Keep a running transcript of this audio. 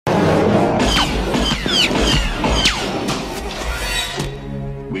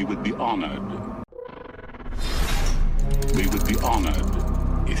be honored. We would be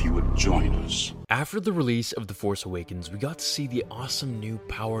honored if you would join us. After the release of The Force Awakens, we got to see the awesome new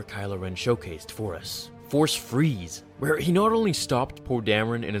power Kylo Ren showcased for us. Force Freeze, where he not only stopped Poe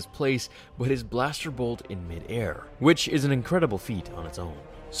Dameron in his place, but his blaster bolt in mid-air, which is an incredible feat on its own.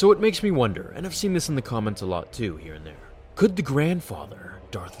 So it makes me wonder, and I've seen this in the comments a lot too, here and there, could the grandfather,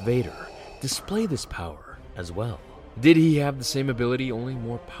 Darth Vader, display this power as well? Did he have the same ability, only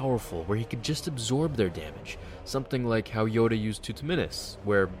more powerful, where he could just absorb their damage? Something like how Yoda used Tutaminis,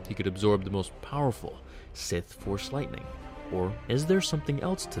 where he could absorb the most powerful Sith Force Lightning. Or is there something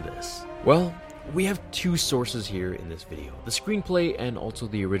else to this? Well, we have two sources here in this video, the screenplay and also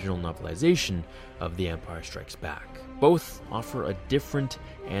the original novelization of The Empire Strikes Back. Both offer a different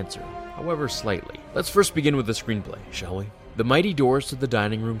answer, however slightly. Let's first begin with the screenplay, shall we? The mighty doors to the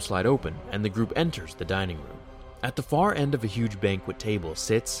dining room slide open, and the group enters the dining room. At the far end of a huge banquet table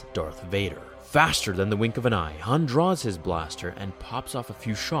sits Darth Vader. Faster than the wink of an eye, Han draws his blaster and pops off a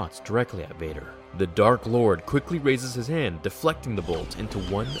few shots directly at Vader. The Dark Lord quickly raises his hand, deflecting the bolts into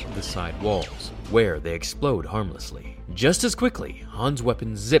one of the side walls, where they explode harmlessly. Just as quickly, Han's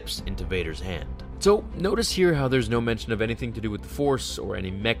weapon zips into Vader's hand. So, notice here how there's no mention of anything to do with the Force or any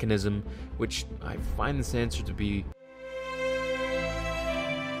mechanism, which I find this answer to be,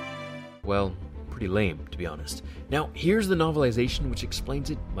 well, pretty lame, to be honest. Now, here's the novelization which explains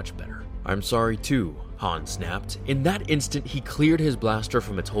it much better. "I'm sorry too," Han snapped. In that instant, he cleared his blaster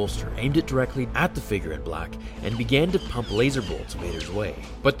from its holster, aimed it directly at the figure in black, and began to pump laser bolts Vader's way.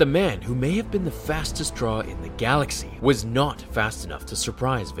 But the man, who may have been the fastest draw in the galaxy, was not fast enough to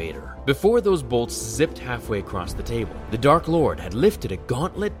surprise Vader. Before those bolts zipped halfway across the table, the Dark Lord had lifted a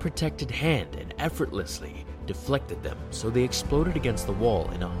gauntlet-protected hand and effortlessly deflected them, so they exploded against the wall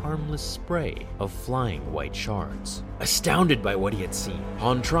in a harmless spray of flying white shards. Astounded by what he had seen,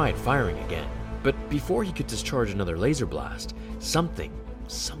 Han tried firing again. But before he could discharge another laser blast, something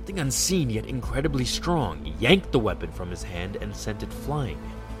unseen yet incredibly strong yanked the weapon from his hand and sent it flying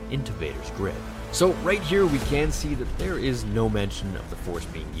into Vader's grip. So right here we can see that there is no mention of the Force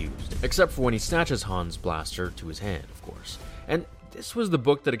being used, except for when he snatches Han's blaster to his hand, of course. And this was the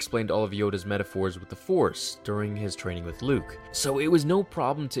book that explained all of Yoda's metaphors with the Force during his training with Luke, so it was no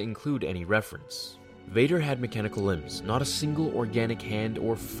problem to include any reference. Vader had mechanical limbs, not a single organic hand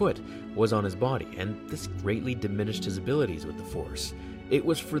or foot was on his body, and this greatly diminished his abilities with the Force. It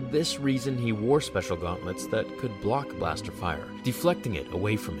was for this reason he wore special gauntlets that could block blaster fire, deflecting it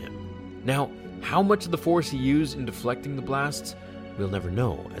away from him. Now, how much of the Force he used in deflecting the blasts, we'll never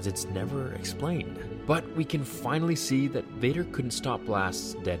know, as it's never explained. But we can finally see that Vader couldn't stop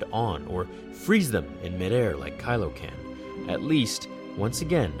blasts dead on or freeze them in midair like Kylo can. At least, once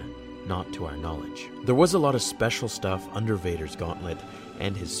again, not to our knowledge. There was a lot of special stuff under Vader's gauntlet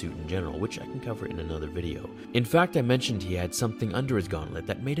and his suit in general, which I can cover in another video. In fact, I mentioned he had something under his gauntlet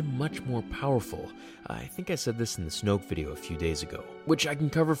that made him much more powerful. I think I said this in the Snoke video a few days ago, which I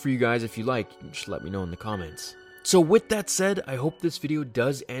can cover for you guys if you like. Just let me know in the comments. So with that said, I hope this video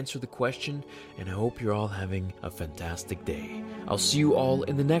does answer the question, and I hope you're all having a fantastic day. I'll see you all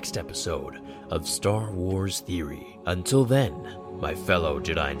in the next episode of Star Wars Theory. Until then, my fellow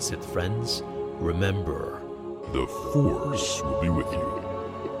Jedi and Sith friends, remember, the Force will be with you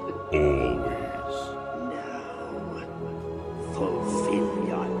always.